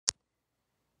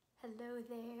Hello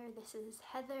there, this is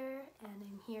Heather and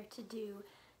I'm here to do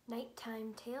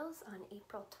Nighttime Tales on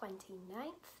April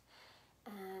 29th.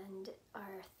 And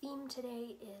our theme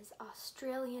today is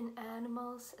Australian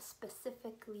animals,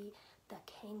 specifically the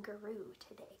kangaroo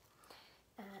today.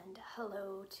 And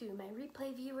hello to my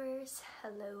replay viewers,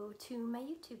 hello to my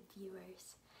YouTube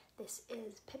viewers. This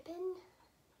is Pippin.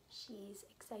 She's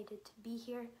excited to be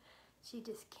here. She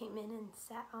just came in and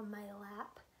sat on my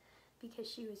lap because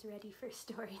she was ready for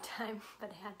story time,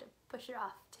 but I had to push her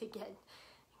off to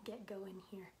get going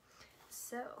here.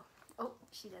 So, oh,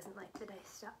 she doesn't like that I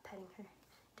stopped petting her.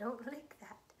 Don't lick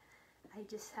that. I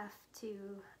just have to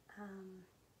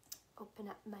open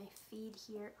up my feed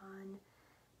here on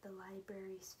the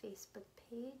library's Facebook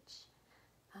page,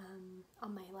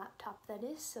 on my laptop that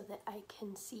is, so that I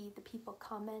can see the people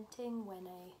commenting when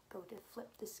I go to flip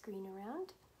the screen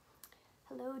around.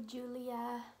 Hello,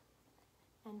 Julia.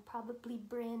 And probably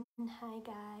Bryn. Hi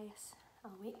guys.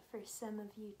 I'll wait for some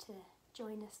of you to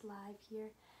join us live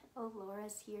here. Oh,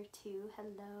 Laura's here too.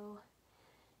 Hello.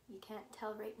 You can't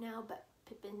tell right now, but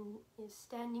Pippin is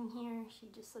standing here. She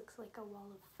just looks like a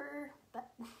wall of fur, but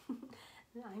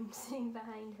I'm sitting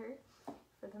behind her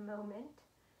for the moment.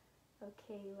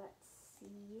 Okay, let's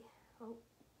see. Oh,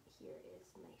 here is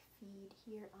my feed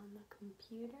here on the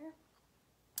computer.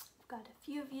 I've got a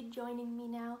few of you joining me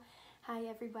now. Hi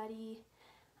everybody.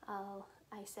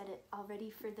 I said it already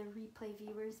for the replay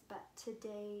viewers, but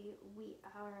today we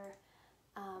are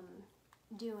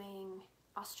doing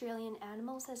Australian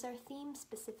animals as our theme,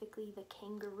 specifically the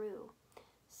kangaroo.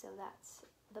 So that's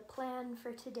the plan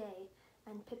for today,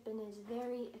 and Pippin is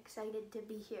very excited to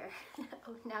be here.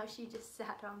 Oh, now she just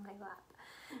sat on my lap.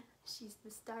 She's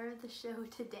the star of the show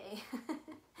today.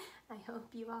 I hope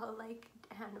you all like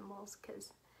animals,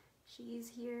 because she's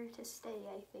here to stay,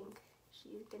 I think.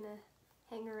 She's gonna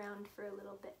hang around for a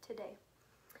little bit today.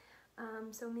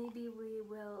 So maybe we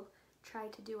will try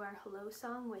to do our hello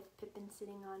song with Pippin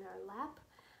sitting on our lap,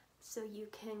 so you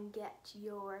can get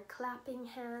your clapping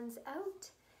hands out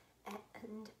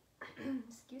and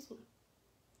excuse me,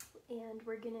 and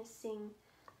we're gonna sing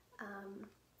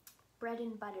Bread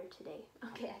and Butter today.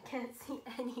 Okay, I can't see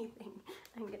anything.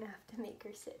 I'm gonna have to make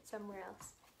her sit somewhere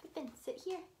else. Pippin, sit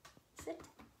here. Sit.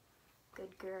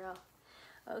 Good girl.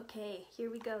 Okay, here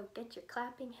we go. Get your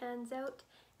clapping hands out,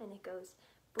 and it goes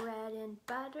bread and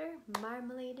butter,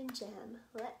 marmalade and jam.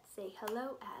 Let's say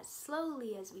hello as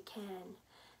slowly as we can.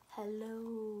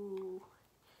 Hello.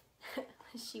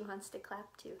 She wants to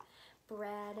clap too.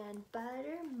 Bread and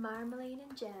butter, marmalade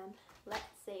and jam.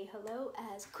 Let's say hello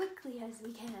as quickly as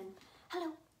we can.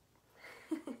 Hello.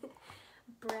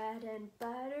 Bread and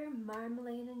butter,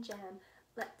 marmalade and jam.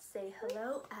 Let's say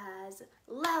hello as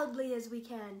loudly as we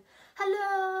can.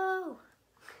 Hello!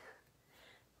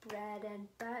 Bread and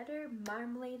butter,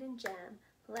 marmalade and jam.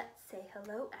 Let's say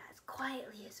hello as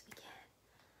quietly as we can.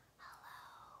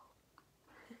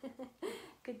 Hello!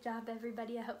 Good job,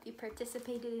 everybody. I hope you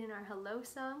participated in our hello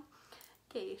song.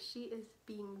 Okay, she is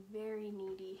being very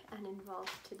needy and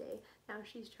involved today. Now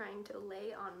she's trying to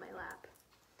lay on my lap.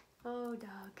 Oh,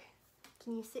 dog.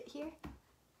 Can you sit here?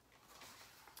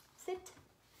 Sit.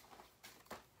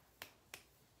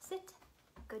 Sit.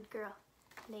 Good girl.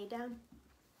 Lay down.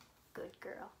 Good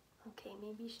girl. Okay,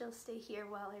 maybe she'll stay here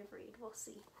while I read. We'll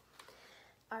see.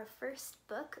 Our first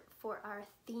book for our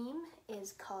theme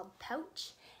is called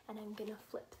Pouch, and I'm gonna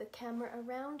flip the camera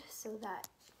around so that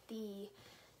the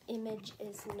image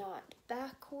is not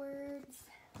backwards.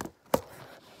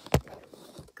 There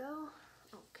we go.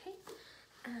 Okay,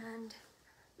 and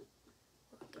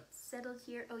we'll get settled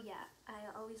here. Oh yeah,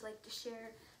 I always like to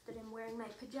share that I'm wearing my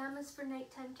pajamas for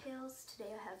Nighttime Tales.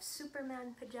 Today I have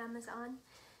Superman pajamas on,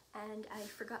 and I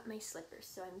forgot my slippers,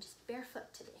 so I'm just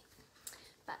barefoot today.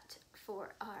 But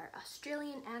for our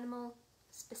Australian animal,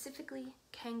 specifically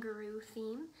kangaroo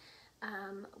theme,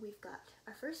 we've got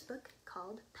our first book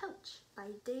called Pouch by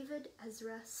David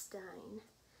Ezra Stein,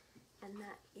 and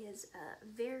that is a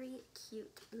very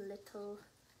cute little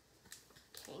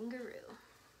kangaroo.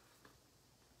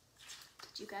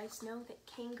 Did you guys know that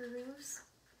kangaroos,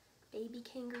 baby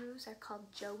kangaroos, are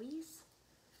called joeys,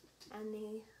 and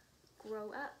they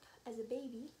grow up as a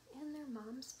baby in their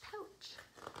mom's pouch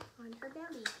on her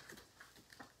belly?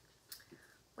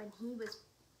 When he was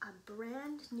a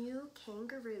brand new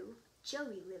kangaroo,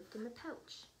 Joey lived in the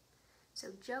pouch. So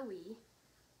Joey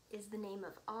is the name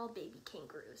of all baby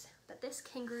kangaroos, but this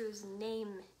kangaroo's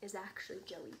name is actually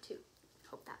Joey too.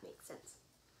 Hope that makes sense.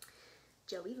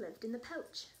 Joey lived in the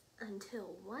pouch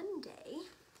until one day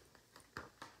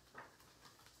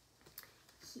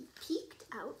he peeked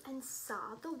out and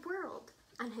saw the world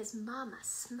and his mama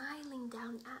smiling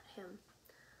down at him.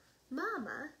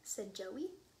 Mama, said Joey,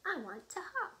 I want to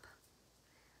hop.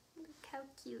 Look how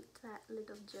cute that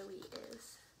little Joey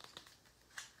is.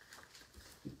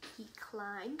 He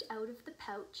climbed out of the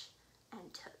pouch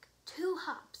and took 2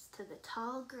 hops to the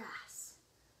tall grass.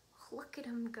 Look at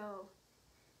him go.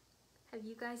 Have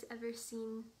you guys ever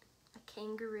seen a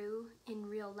kangaroo in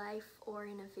real life or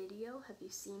in a video? Have you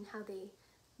seen how they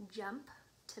jump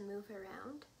to move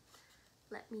around?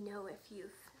 Let me know if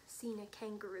you've seen a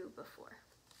kangaroo before.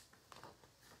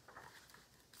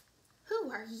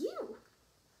 Who are you?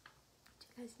 Do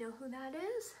you guys know who that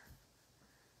is?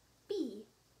 Bee,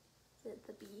 said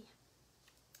the bee.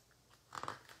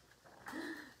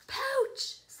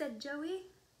 Pouch, said Joey.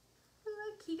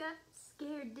 Look, he got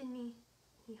scared, didn't he?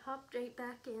 He hopped right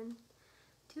back in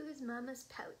to his mama's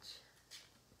pouch.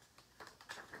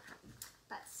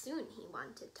 But soon he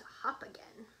wanted to hop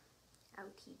again.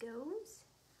 Out he goes.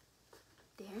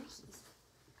 There he's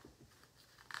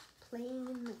playing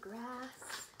in the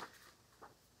grass.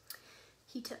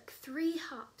 He took 3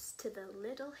 hops to the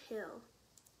little hill.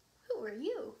 Who are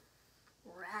you?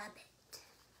 Rabbit.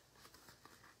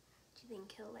 Do you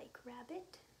think he'll like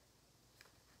rabbit?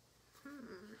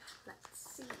 Let's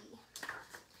see.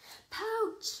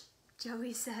 Pouch,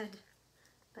 Joey said.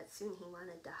 But soon he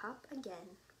wanted to hop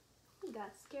again. He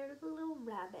got scared of the little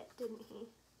rabbit, didn't he?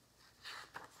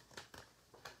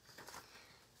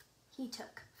 He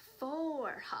took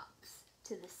 4 hops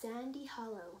to the sandy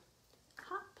hollow.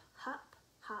 Hop, hop,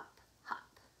 hop,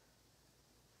 hop.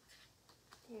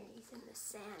 There he's in the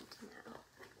sand now.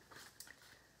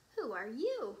 Who are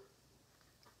you?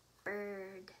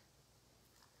 Bird.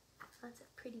 That's a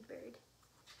pretty bird.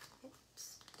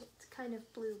 It's kind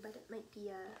of blue, but it might be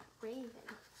a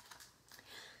raven.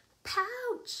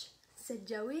 Pouch, said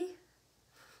Joey.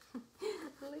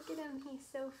 Look at him, he's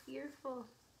so fearful.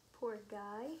 Poor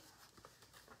guy.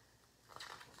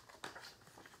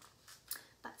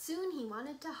 But soon he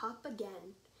wanted to hop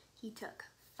again. He took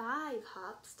 5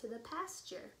 hops to the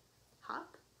pasture.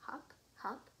 Hop, hop,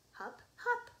 hop, hop,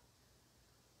 hop.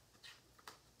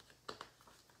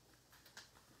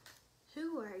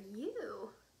 Who are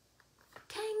you?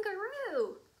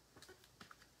 Kangaroo!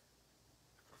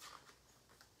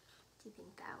 Do you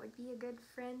think that would be a good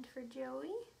friend for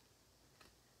Joey?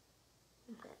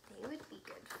 I bet they would be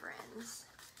good friends.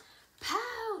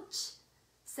 Pouch,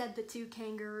 said the 2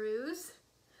 kangaroos.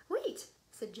 Wait,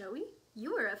 said Joey,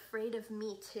 you are afraid of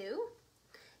me too?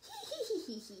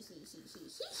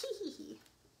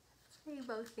 They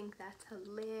both think that's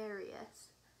hilarious.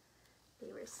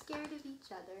 They were scared of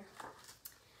each other.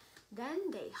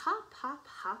 Then they hop, hop,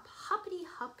 hop, hoppity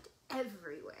hopped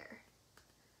everywhere.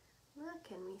 Look,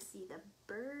 and we see the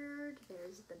bird,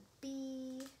 there's the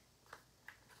bee.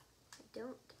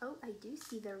 I do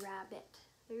see the rabbit.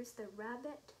 There's the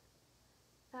rabbit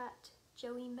that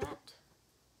Joey met.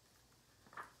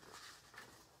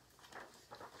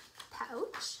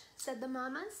 Pouch, said the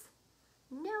mamas.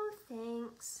 No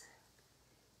thanks.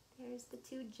 There's the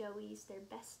 2 Joeys, they're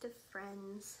best of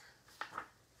friends.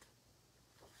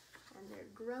 And they're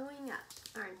growing up,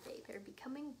 aren't they? They're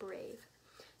becoming brave.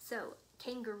 So,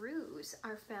 kangaroos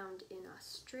are found in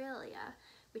Australia,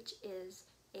 which is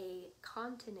a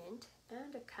continent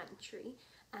and a country,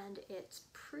 and it's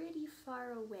pretty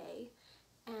far away.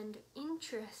 And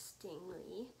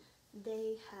interestingly,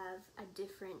 they have a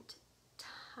different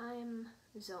time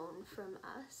zone from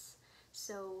us.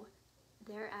 So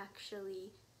they're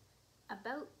actually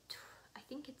about, I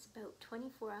think it's about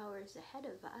 24 hours ahead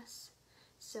of us.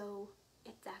 So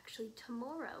it's actually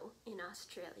tomorrow in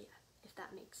Australia, if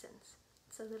that makes sense.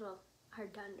 It's a little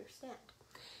hard to understand.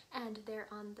 And they're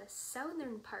on the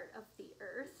southern part of the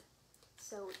Earth.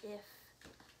 So if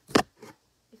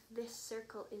this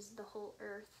circle is the whole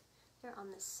Earth, they're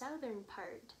on the southern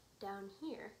part down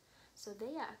here. So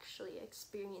they actually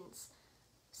experience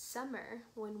summer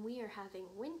when we are having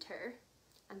winter.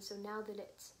 And so now that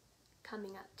it's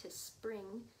coming up to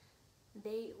spring,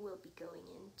 they will be going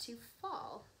into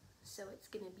fall. So it's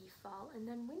going to be fall and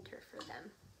then winter for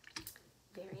them.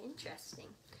 Very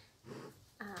interesting.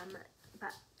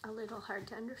 But a little hard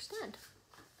to understand.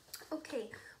 Okay,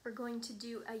 we're going to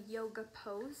do a yoga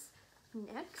pose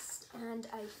next, and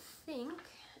I think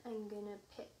I'm gonna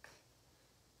pick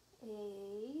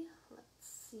let's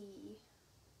see,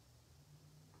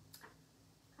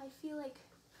 I feel like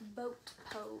boat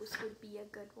pose would be a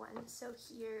good one. So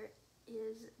here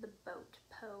is the boat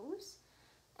pose,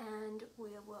 and we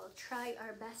will try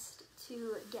our best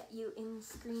to get you in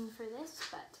screen for this,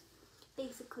 but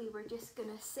basically we're just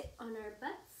gonna sit on our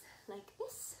butts like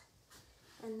this,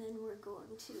 and then we're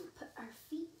going to put our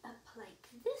feet up like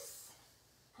this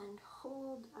and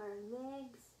hold our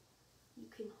legs You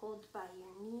can hold by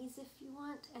your knees if you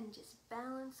want and just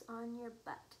balance on your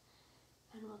butt.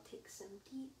 And we'll take some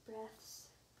deep breaths.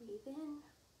 Breathe in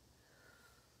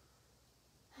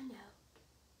and out.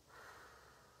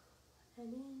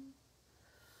 And in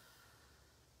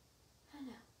and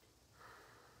out.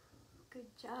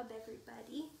 Good job,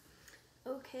 everybody.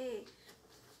 Okay,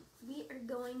 we are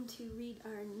going to read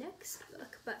our next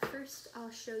book, but first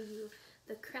I'll show you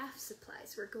the craft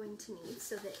supplies we're going to need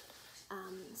so that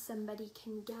somebody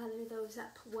can gather those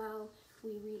up while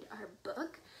we read our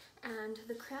book. And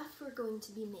the craft we're going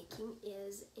to be making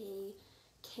is a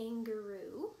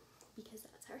kangaroo, because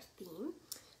that's our theme.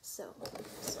 So,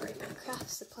 sorry, my craft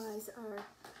supplies are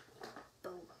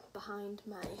behind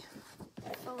my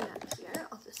phone up here.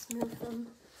 I'll just move them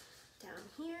down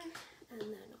here, and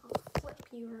then I'll flip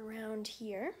you around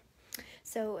here.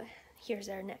 So here's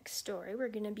our next story. We're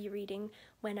going to be reading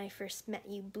When I First Met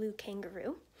You, Blue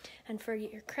Kangaroo. And for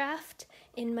your craft,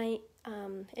 in my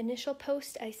initial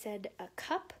post I said a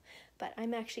cup, but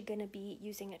I'm actually going to be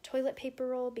using a toilet paper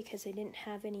roll because I didn't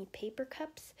have any paper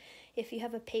cups. If you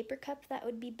have a paper cup, that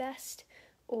would be best,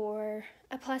 or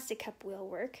a plastic cup will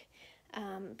work,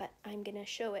 but I'm going to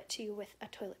show it to you with a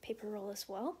toilet paper roll as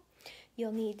well.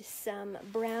 You'll need some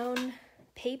brown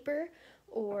paper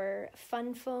or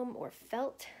fun foam or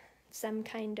felt, some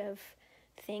kind of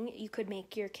thing. You could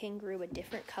make your kangaroo a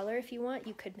different color if you want.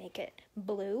 You could make it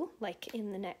blue, like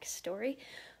in the next story,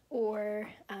 or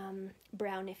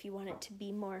brown if you want it to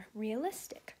be more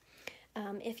realistic.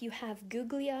 If you have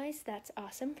googly eyes, that's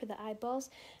awesome for the eyeballs,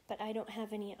 but I don't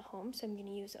have any at home, so I'm going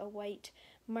to use a white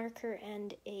marker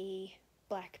and a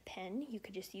black pen. You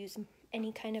could just use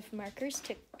any kind of markers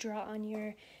to draw on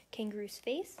your kangaroo's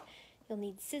face. You'll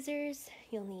need scissors,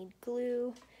 you'll need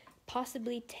glue,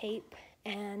 possibly tape,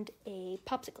 and a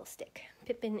popsicle stick.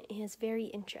 Pippin is very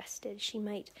interested. She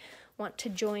might want to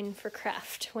join for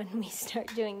craft when we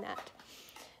start doing that.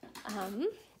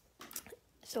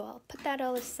 So I'll put that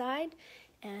all aside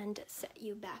and set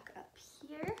you back up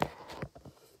here.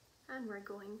 And we're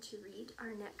going to read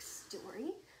our next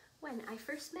story, When I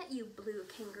First Met You, Blue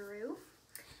Kangaroo.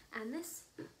 And this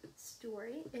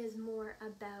story is more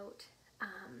about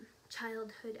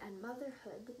childhood and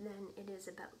motherhood than it is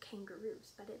about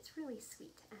kangaroos, but it's really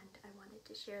sweet, and I wanted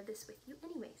to share this with you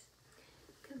anyways.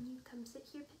 Come sit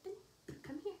here, Pippin.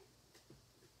 Come here.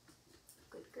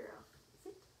 Good girl.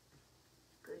 Sit.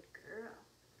 Good girl.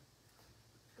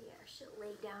 There, she'll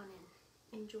lay down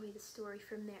and enjoy the story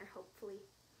from there, hopefully.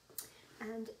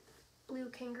 And Blue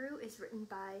Kangaroo is written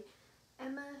by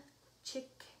Emma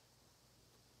Chichester,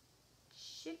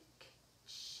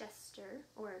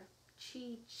 or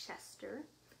Chichester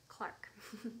Clark.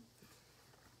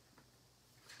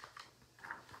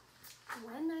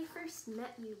 When I First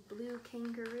Met You, Blue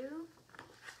Kangaroo.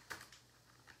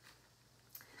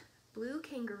 Blue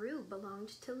Kangaroo belonged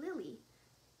to Lily.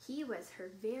 He was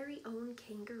her very own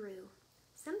kangaroo.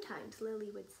 Sometimes Lily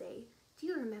would say, "Do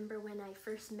you remember when I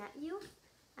first met you?"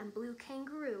 And Blue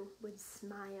Kangaroo would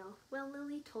smile while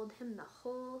Lily told him the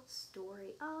whole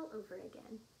story all over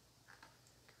again.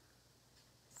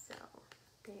 So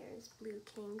there's Blue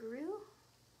Kangaroo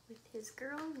with his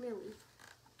girl Lily.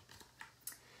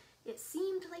 It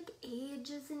seemed like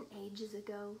ages and ages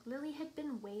ago, Lily had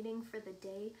been waiting for the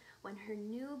day when her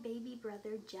new baby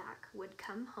brother Jack would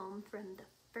come home for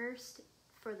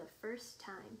the first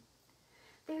time.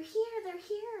 "They're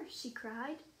here," she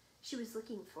cried. She was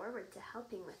looking forward to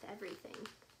helping with everything.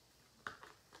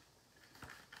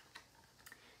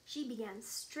 She began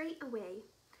straight away.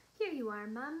 "Here you are,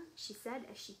 Mum," she said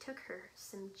as she took her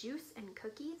some juice and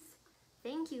cookies.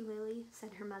 "Thank you, Lily,"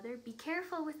 said her mother. "Be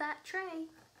careful with that tray."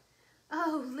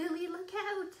 "Oh, Lily, look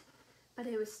out!" But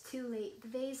it was too late. The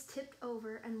vase tipped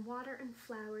over and water and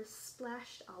flowers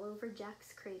splashed all over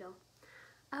Jack's cradle.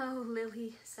 "Oh,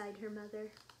 Lily," sighed her mother.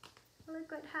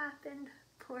 "Look what happened.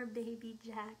 Poor baby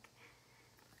Jack.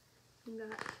 He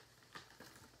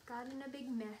got in a big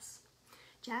mess."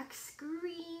 Jack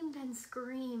screamed and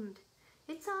screamed.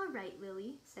 "It's all right,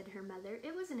 Lily," said her mother.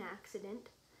 "It was an accident."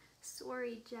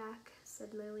 "Sorry, Jack,"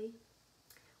 said Lily.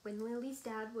 When Lily's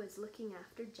dad was looking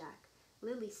after Jack,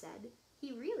 Lily said,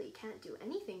 "He really can't do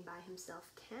anything by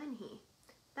himself, can he?"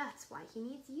 "That's why he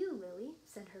needs you, Lily,"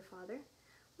 said her father.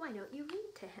 "Why don't you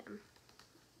read to him?"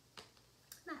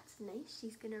 That's nice.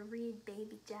 She's going to read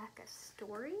baby Jack a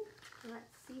story.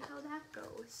 Let's see how that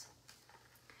goes.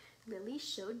 Lily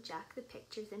showed Jack the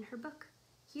pictures in her book.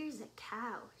 "Here's a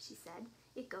cow," she said.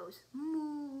 "It goes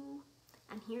moo.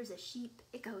 And here's a sheep.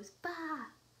 It goes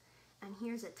baa. And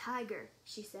here's a tiger,"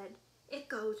 she said. "It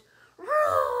goes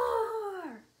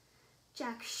roar."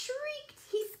 Jack shrieked.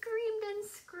 He screamed and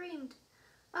screamed.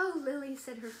 "Oh, Lily,"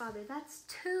 said her father, "that's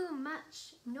too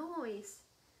much noise."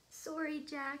 "Sorry,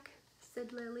 Jack,"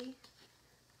 said Lily.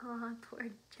 Aw, poor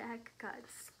Jack got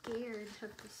scared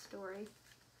of the story.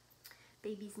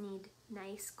 Babies need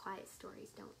nice, quiet stories,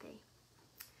 don't they?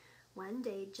 One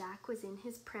day, Jack was in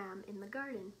his pram in the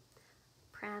garden.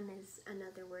 Pram is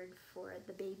another word for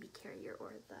the baby carrier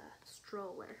or the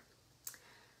stroller.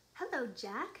 "Hello,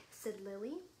 Jack," said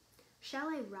Lily. "Shall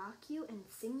I rock you and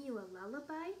sing you a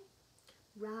lullaby?"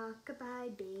 "Rock-a-bye,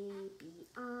 baby,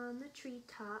 on the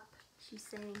treetop," she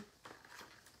sang.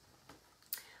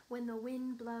 "When the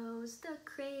wind blows, the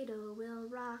cradle will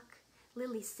rock."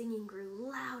 Lily's singing grew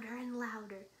louder and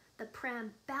louder. The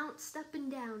pram bounced up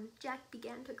and down. Jack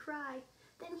began to cry.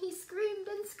 Then he screamed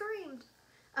and screamed.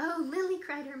 "Oh, Lily,"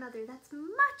 cried her mother, "that's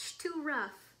much too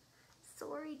rough."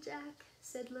 "Sorry, Jack,"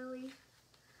 said Lily.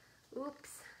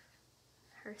 Oops.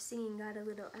 Her singing got a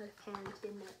little out of hand,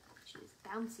 didn't it? She was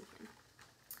bouncing him.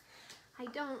 "I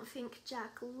don't think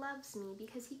Jack loves me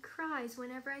because he cries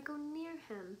whenever I go near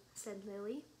him," said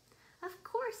Lily. "Of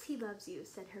course he loves you,"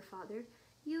 said her father.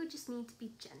 "You just need to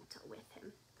be gentle with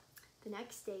him." The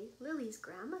next day, Lily's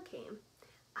grandma came.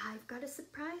 "I've got a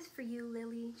surprise for you,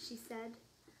 Lily," she said.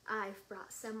 "I've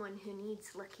brought someone who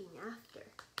needs looking after."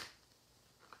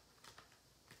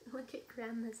 Look at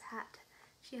Grandma's hat.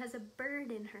 She has a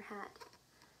bird in her hat.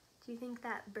 Do you think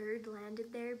that bird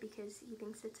landed there because he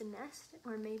thinks it's a nest?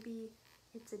 Or maybe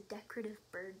it's a decorative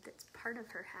bird that's part of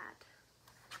her hat?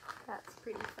 That's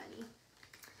pretty funny.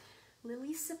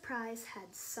 Lily's surprise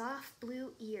had soft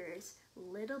blue ears,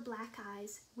 little black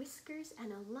eyes, whiskers,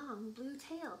 and a long blue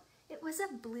tail. It was a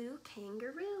blue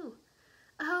kangaroo.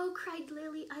 "Oh," cried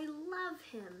Lily, "I love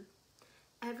him."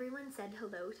 Everyone said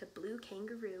hello to Blue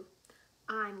Kangaroo.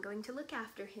 "I'm going to look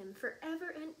after him forever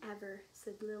and ever,"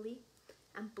 said Lily.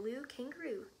 And Blue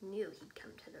Kangaroo knew he'd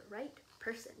come to the right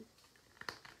person.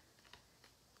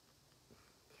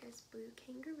 There's Blue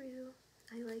Kangaroo.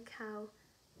 I like how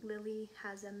Lily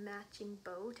has a matching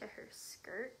bow to her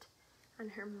skirt, and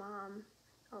her mom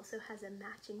also has a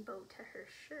matching bow to her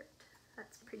shirt.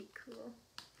 That's pretty cool.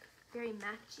 Very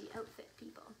matchy outfit,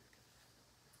 people.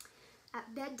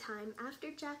 At bedtime,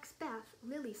 after Jack's bath,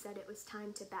 Lily said it was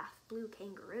time to bath Blue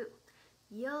Kangaroo.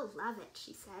 "You'll love it,"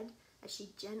 she said, as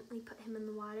she gently put him in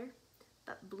the water.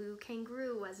 But Blue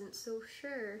Kangaroo wasn't so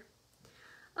sure.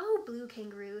 "Oh, Blue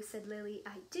Kangaroo," said Lily,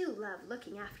 "I do love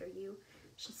looking after you."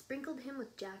 She sprinkled him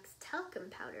with Jack's talcum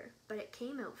powder, but it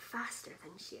came out faster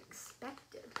than she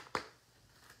expected.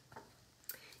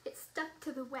 It stuck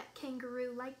to the wet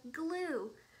kangaroo like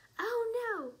glue. "Oh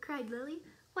no," cried Lily,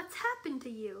 "what's happened to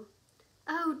you?"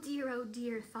 Oh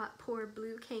dear, thought poor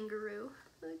Blue Kangaroo.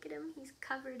 Look at him, he's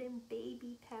covered in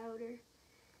baby powder.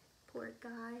 Poor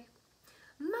guy.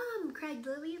 "Mom," cried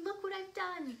Lily, "look what I've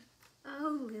done."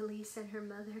 "Oh, Lily," said her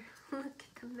mother, "look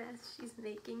at the mess she's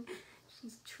making.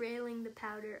 She's trailing the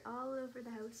powder all over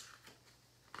the house."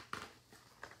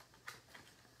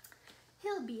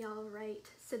 "He'll be all right,"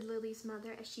 said Lily's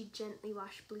mother as she gently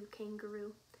washed Blue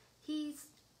Kangaroo.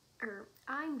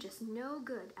 "I'm just no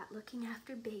good at looking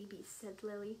after babies," said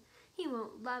Lily. "He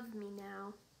won't love me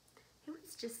now." "It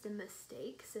was just a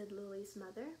mistake," said Lily's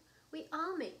mother. "We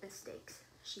all make mistakes,"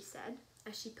 she said,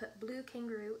 as she put Blue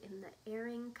Kangaroo in the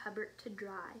airing cupboard to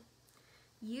dry.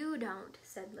 "You don't,"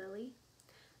 said Lily.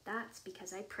 "That's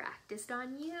because I practiced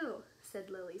on you," said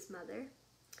Lily's mother.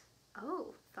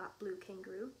 Oh, thought Blue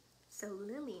Kangaroo, so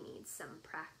Lily needs some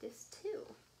practice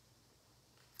too.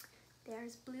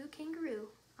 There's Blue Kangaroo,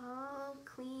 all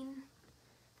clean,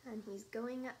 and he's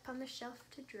going up on the shelf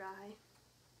to dry.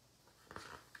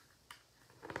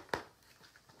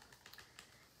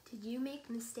 "Did you make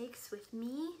mistakes with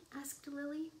me?" asked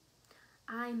Lily.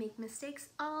 "I make mistakes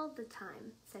all the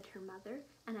time," said her mother,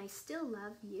 "and I still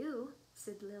love you,"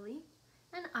 said Lily.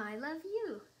 "And I love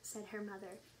you," said her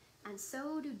mother, "and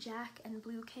so do Jack and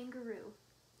Blue Kangaroo."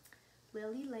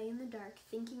 Lily lay in the dark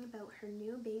thinking about her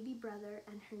new baby brother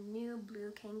and her new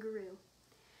Blue Kangaroo.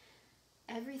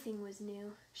 Everything was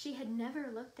new. She had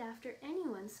never looked after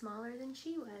anyone smaller than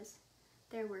she was.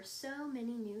 There were so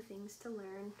many new things to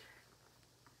learn.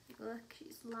 Look,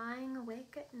 she's lying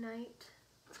awake at night.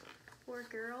 Poor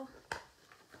girl.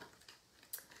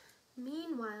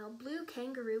 Meanwhile, Blue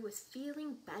Kangaroo was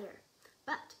feeling better,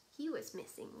 but he was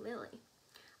missing Lily.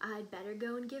 "I'd better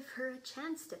go and give her a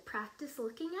chance to practice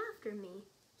looking after me,"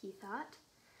 he thought.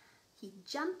 He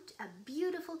jumped a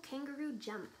beautiful kangaroo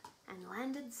jump and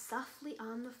landed softly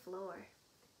on the floor.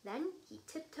 Then he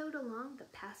tiptoed along the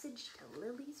passage to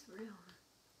Lily's room.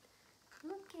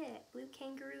 Look at Blue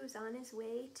Kangaroo's on his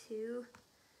way to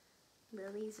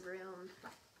Lily's room.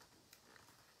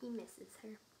 He misses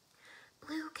her.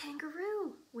 "Blue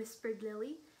Kangaroo," whispered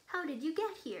Lily. How did you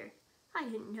get here? I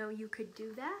didn't know you could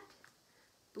do that.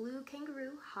 Blue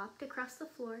Kangaroo hopped across the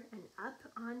floor and up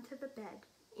onto the bed,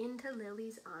 into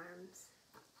Lily's arms.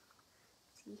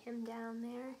 See him down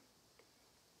there?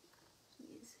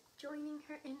 He's joining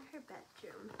her in her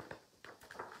bedroom.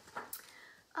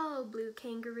 Oh, Blue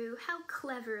Kangaroo, how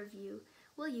clever of you.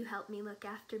 Will you help me look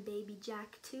after baby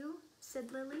Jack too?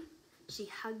 Said Lily. She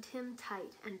hugged him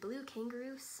tight, and Blue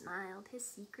Kangaroo smiled his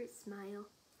secret smile.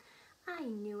 I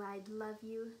knew I'd love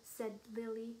you, said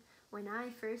Lily, when I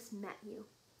first met you.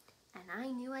 And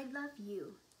I knew I'd love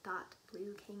you, thought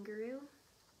Blue Kangaroo.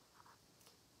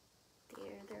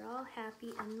 There, they're all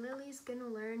happy, and Lily's gonna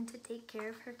learn to take care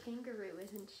of her kangaroo,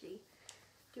 isn't she?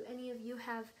 Do any of you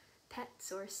have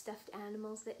pets or stuffed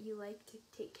animals that you like to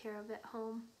take care of at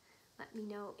home? Let me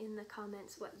know in the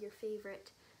comments what your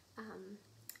favorite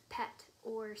pet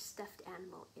or stuffed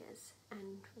animal is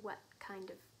and what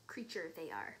kind of creature they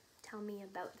are. Tell me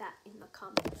about that in the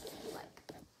comments if you like.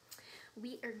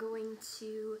 We are going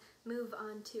to move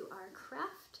on to our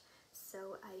craft,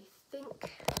 so I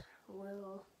think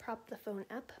we'll prop the phone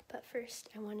up, but first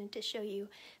I wanted to show you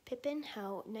Pippin,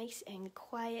 how nice and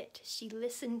quiet she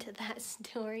listened to that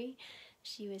story.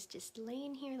 She was just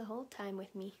laying here the whole time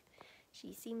with me.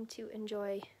 She seemed to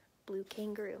enjoy Blue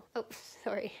Kangaroo. Oh,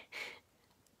 sorry.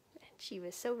 She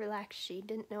was so relaxed she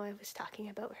didn't know I was talking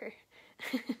about her.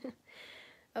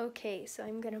 Okay, so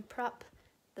I'm gonna prop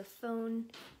the phone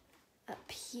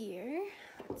up here.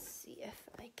 Let's see if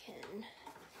I can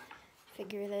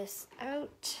figure this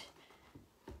out.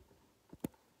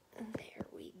 There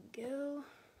we go.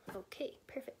 Okay,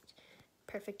 perfect.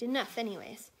 Perfect enough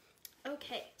anyways.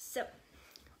 Okay, so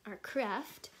our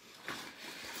craft.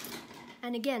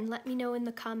 And again, let me know in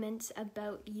the comments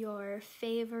about your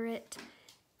favorite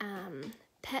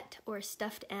pet or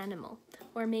stuffed animal.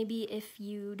 Or maybe if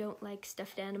you don't like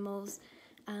stuffed animals,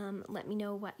 let me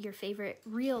know what your favorite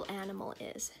real animal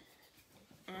is.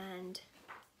 And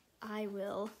I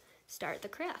will start the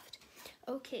craft.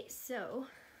 Okay, so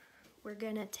we're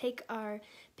gonna take our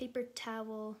paper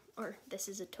towel, or this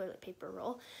is a toilet paper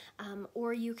roll,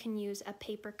 or you can use a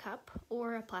paper cup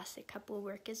or a plastic cup will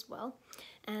work as well.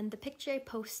 And the picture I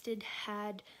posted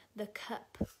had the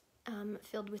cup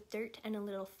filled with dirt and a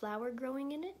little flower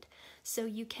growing in it. So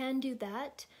you can do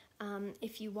that.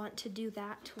 If you want to do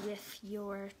that with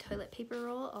your toilet paper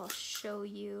roll, I'll show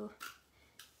you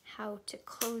how to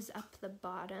close up the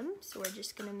bottom. So we're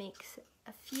just gonna make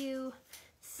a few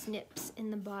snips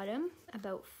in the bottom,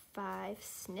 about 5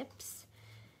 snips,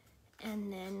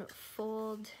 and then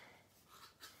fold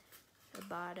the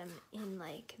bottom in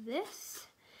like this.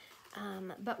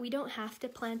 But we don't have to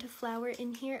plant a flower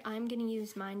in here. I'm gonna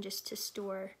use mine just to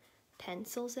store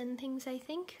pencils and things, I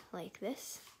think, like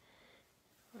this,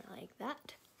 or like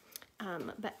that.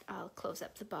 But I'll close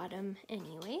up the bottom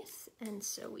anyways, and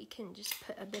so we can just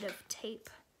put a bit of tape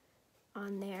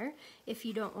on there. If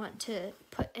you don't want to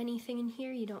put anything in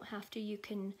here, you don't have to. You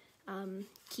can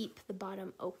keep the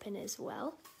bottom open as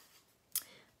well.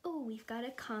 Oh, we've got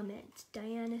a comment.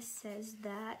 Diana says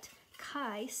that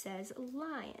Kai says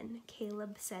lion,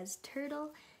 Caleb says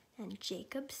turtle, and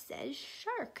Jacob says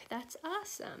shark. That's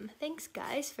awesome. Thanks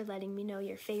guys for letting me know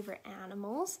your favorite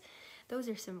animals. Those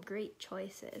are some great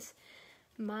choices.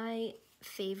 My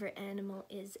favorite animal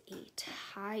is a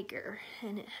tiger,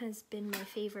 and it has been my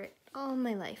favorite all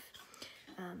my life.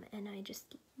 And I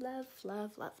just love,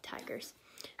 love, love tigers.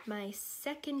 My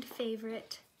second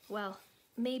favorite, well,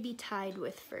 maybe tied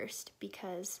with first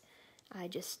because I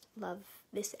just love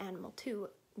this animal too,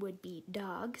 would be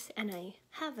dogs, and I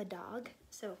have a dog,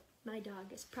 so my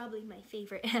dog is probably my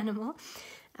favorite animal.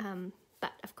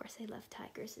 But of course I love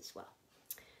tigers as well.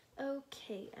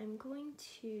 Okay, I'm going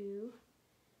to,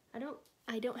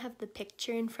 I don't have the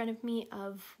picture in front of me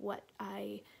of what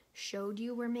I showed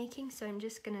you we're making, so I'm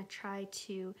just gonna try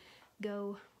to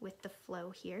go with the flow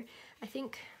here. I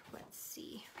think, let's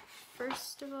see,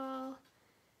 first of all,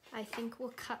 I think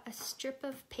we'll cut a strip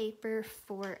of paper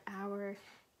for our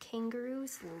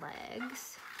kangaroo's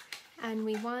legs, and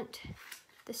we want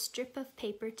the strip of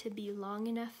paper to be long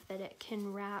enough that it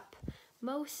can wrap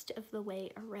most of the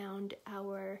way around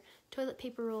our toilet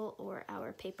paper roll or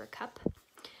our paper cup.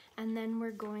 And then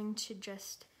we're going to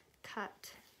just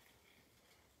cut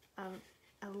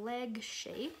a leg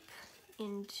shape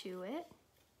into it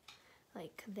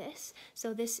like this.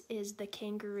 So this is the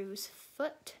kangaroo's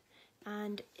foot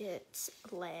and its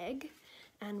leg,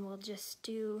 and we'll just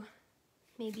do,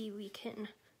 maybe we can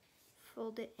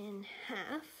fold it in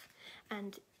half,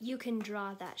 and you can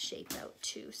draw that shape out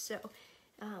too. So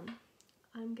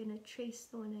I'm gonna trace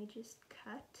the one I just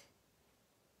cut.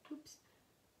 Oops.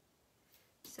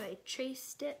 So So I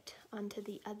traced it onto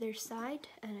the other side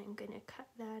and I'm going to cut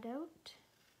that out.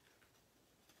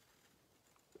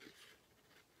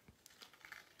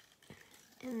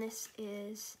 And this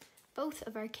is both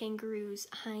of our kangaroo's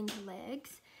hind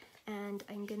legs, and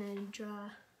I'm going to draw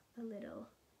a little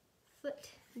foot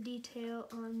detail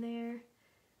on there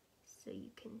so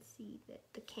you can see that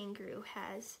the kangaroo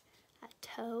has a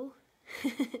toe,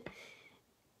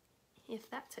 if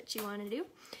that's what you want to do.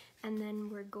 And then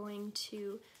we're going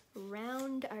to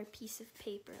round our piece of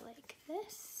paper like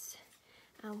this,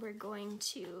 and we're going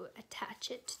to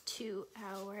attach it to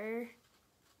our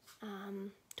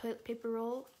toilet paper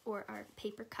roll or our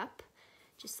paper cup,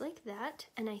 just like that.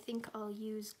 And I think I'll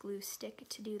use glue stick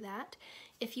to do that.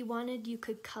 If you wanted, you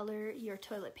could color your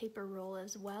toilet paper roll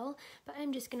as well, but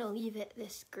I'm just gonna leave it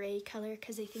this gray color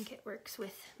because I think it works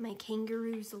with my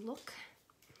kangaroo's look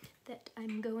that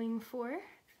I'm going for.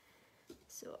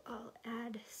 So I'll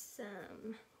add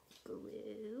some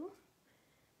glue.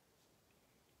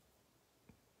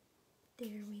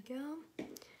 There we go.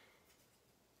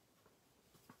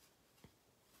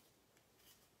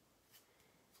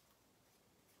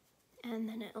 And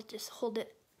then I'll just hold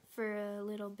it for a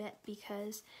little bit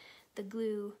because the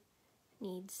glue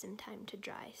needs some time to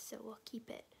dry, so we'll keep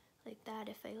it like that.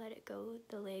 If I let it go,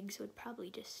 the legs would probably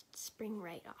just spring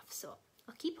right off, so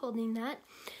I'll keep holding that.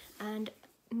 And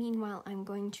meanwhile, I'm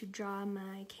going to draw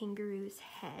my kangaroo's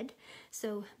head.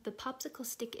 So the popsicle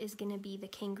stick is going to be the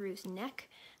kangaroo's neck,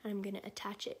 and I'm going to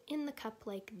attach it in the cup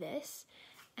like this,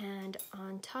 and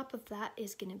on top of that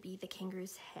is going to be the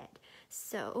kangaroo's head.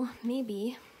 So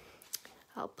maybe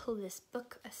I'll pull this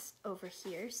book over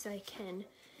here so I can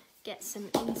get some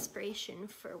inspiration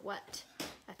for what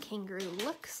a kangaroo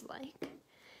looks like.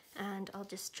 And I'll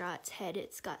just draw its head.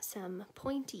 It's got some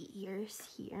pointy ears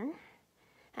here.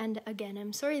 And again,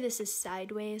 I'm sorry this is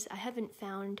sideways. I haven't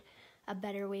found a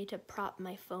better way to prop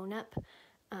my phone up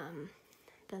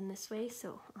than this way,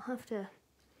 so I'll have to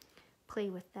play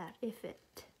with that if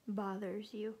it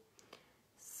bothers you.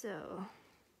 So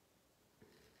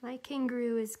my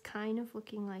kangaroo is kind of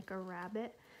looking like a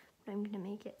rabbit, but I'm going to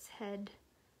make its head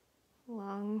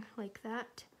long like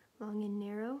that, long and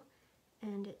narrow,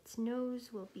 and its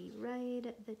nose will be right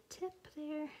at the tip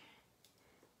there.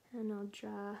 And I'll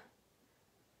draw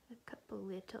a couple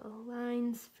little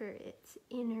lines for its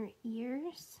inner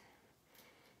ears.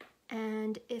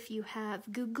 And if you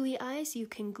have googly eyes, you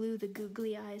can glue the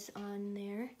googly eyes on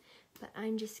there, but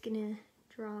I'm just going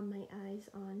to draw my eyes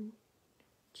on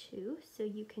too, so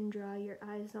you can draw your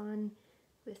eyes on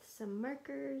with some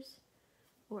markers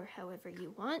or however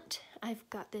you want. I've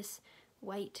got this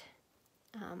white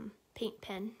paint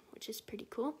pen, which is pretty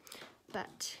cool,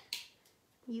 but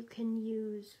you can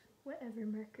use whatever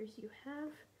markers you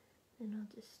have. And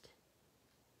I'll just,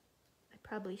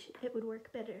 it would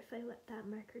work better if I let that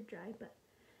marker dry, but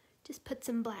just put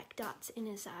some black dots in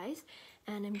his eyes,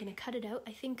 and I'm gonna cut it out.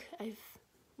 I think I've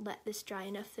let this dry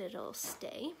enough that it'll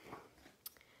stay.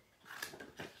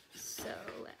 So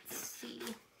let's see,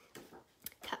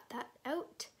 cut that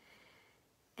out.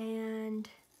 And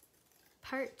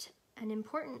an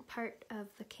important part of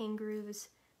the kangaroo's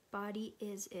body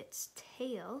is its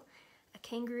tail. A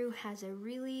kangaroo has a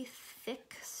really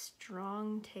thick,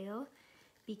 strong tail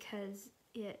because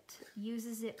it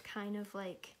uses it kind of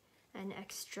like an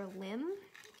extra limb.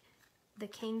 The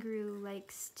kangaroo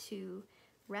likes to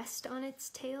rest on its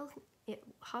tail. It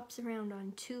hops around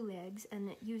on two legs, and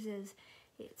it uses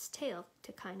its tail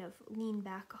to kind of lean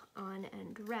back on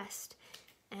and rest.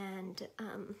 And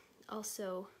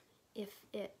also, if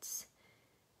it's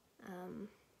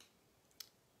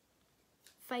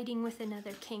fighting with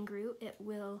another kangaroo, it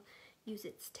will use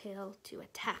its tail to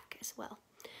attack as well.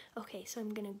 Okay, so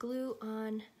I'm gonna glue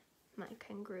on my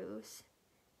kangaroo's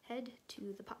head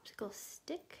to the popsicle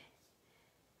stick.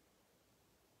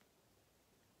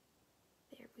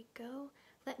 There we go.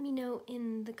 Let me know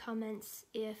in the comments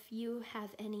if you have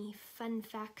any fun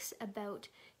facts about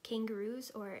kangaroos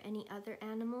or any other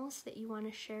animals that you want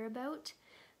to share about.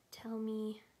 Tell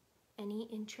me any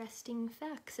interesting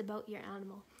facts about your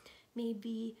animal.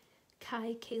 Maybe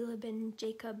Kai, Caleb, and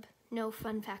Jacob know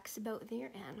fun facts about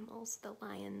their animals, the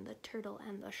lion, the turtle,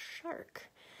 and the shark.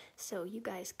 So you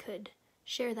guys could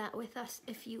share that with us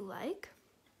if you like.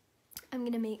 I'm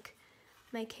gonna make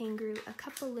my kangaroo a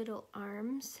couple little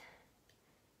arms.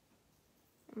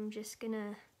 I'm just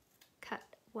gonna cut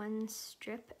one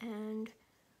strip and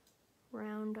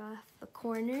round off the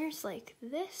corners like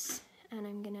this, and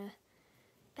I'm gonna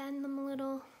bend them a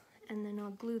little, and then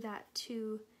I'll glue that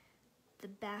to the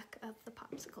back of the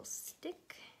popsicle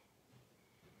stick.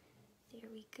 There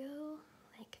we go,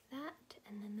 like that,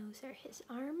 and then those are his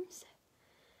arms.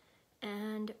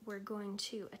 And we're going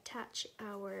to attach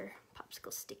our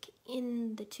popsicle stick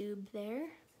in the tube there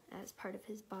as part of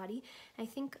his body. I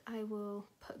think I will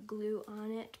put glue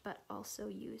on it, but also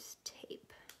use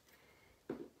tape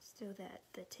so that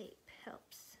the tape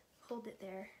helps hold it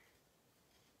there.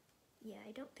 Yeah,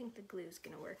 I don't think the glue is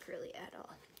going to work really at all.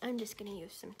 I'm just going to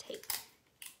use some tape.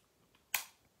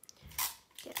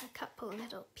 Get a couple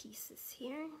little pieces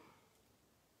here.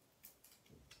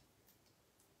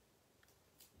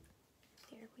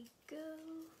 There we go.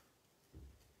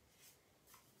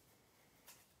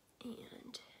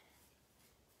 And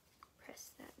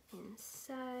press that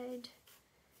inside.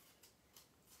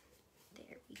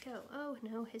 There we go. Oh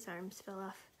no, his arms fell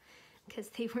off because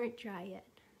they weren't dry yet.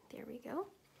 There we go.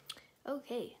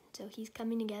 Okay, so he's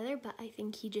coming together, but I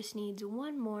think he just needs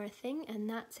one more thing, and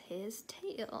that's his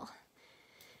tail.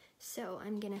 So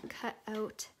I'm gonna cut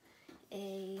out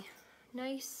a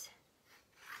nice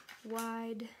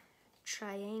wide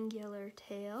triangular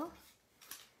tail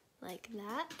like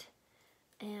that,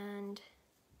 and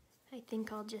I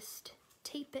think I'll just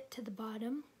tape it to the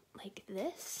bottom like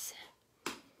this.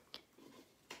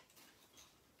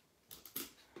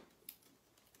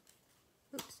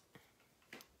 Oops.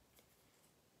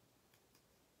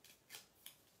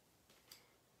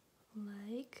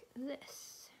 Like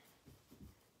this.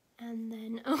 And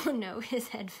then, oh no, his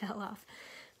head fell off.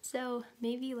 So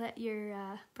maybe let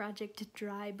your project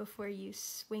dry before you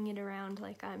swing it around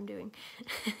like I'm doing.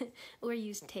 Or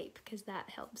use tape, because that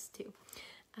helps too.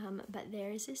 But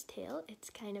there's his tail.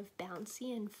 It's kind of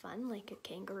bouncy and fun, like a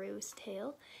kangaroo's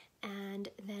tail. And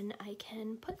then I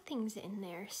can put things in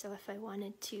there. So if I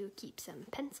wanted to keep some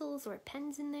pencils or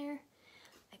pens in there,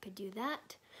 I could do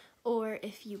that. Or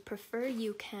if you prefer,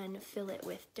 you can fill it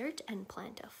with dirt and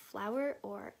plant a flower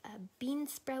or a bean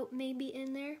sprout maybe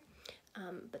in there.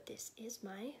 But this is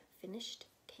my finished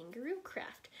kangaroo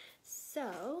craft.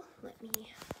 So let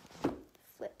me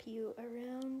flip you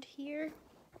around here.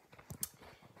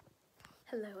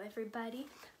 Hello everybody.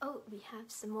 Oh, we have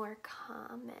some more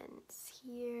comments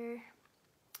here.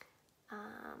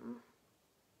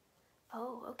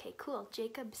 Oh, okay, cool.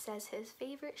 Jacob says his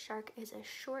favorite shark is a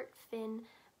short fin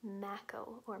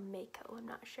mako or mako. I'm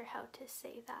not sure how to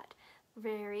say that.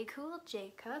 Very cool,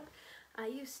 Jacob. I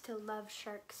used to love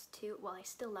sharks too. Well, I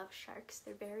still love sharks.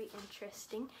 They're very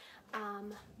interesting.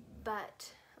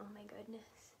 But, oh my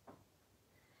goodness.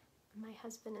 My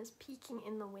husband is peeking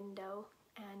in the window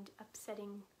and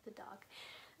upsetting the dog.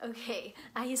 Okay,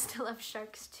 I used to love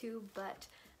sharks too, but,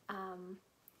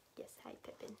 yes, hi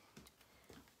Pippin.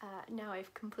 Now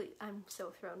I'm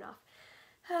so thrown off.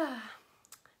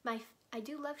 I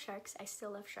do love sharks, I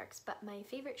still love sharks, but my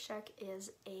favorite shark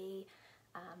is a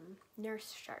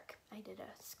nurse shark. I did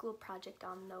a school project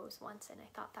on those once and I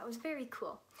thought that was very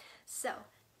cool. So,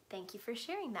 thank you for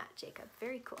sharing that, Jacob.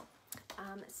 Very cool.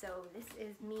 So this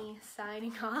is me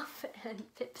signing off and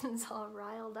Pippin's all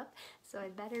riled up, so I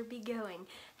better be going.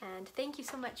 And thank you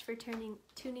so much for tuning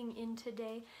in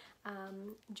today.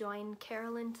 Join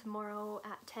Carolyn tomorrow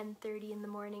at 10:30 in the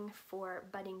morning for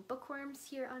Budding Bookworms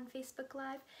here on Facebook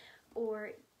Live,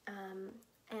 or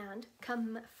and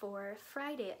come for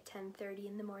Friday at 10:30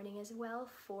 in the morning as well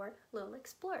for Little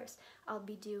Explorers. I'll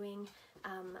be doing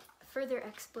further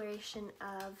exploration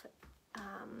of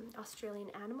Australian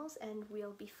animals, and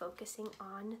we'll be focusing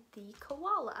on the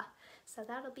koala. So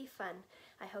that'll be fun.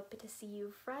 I hope to see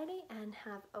you Friday and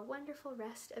have a wonderful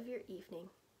rest of your evening.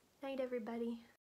 Night, everybody.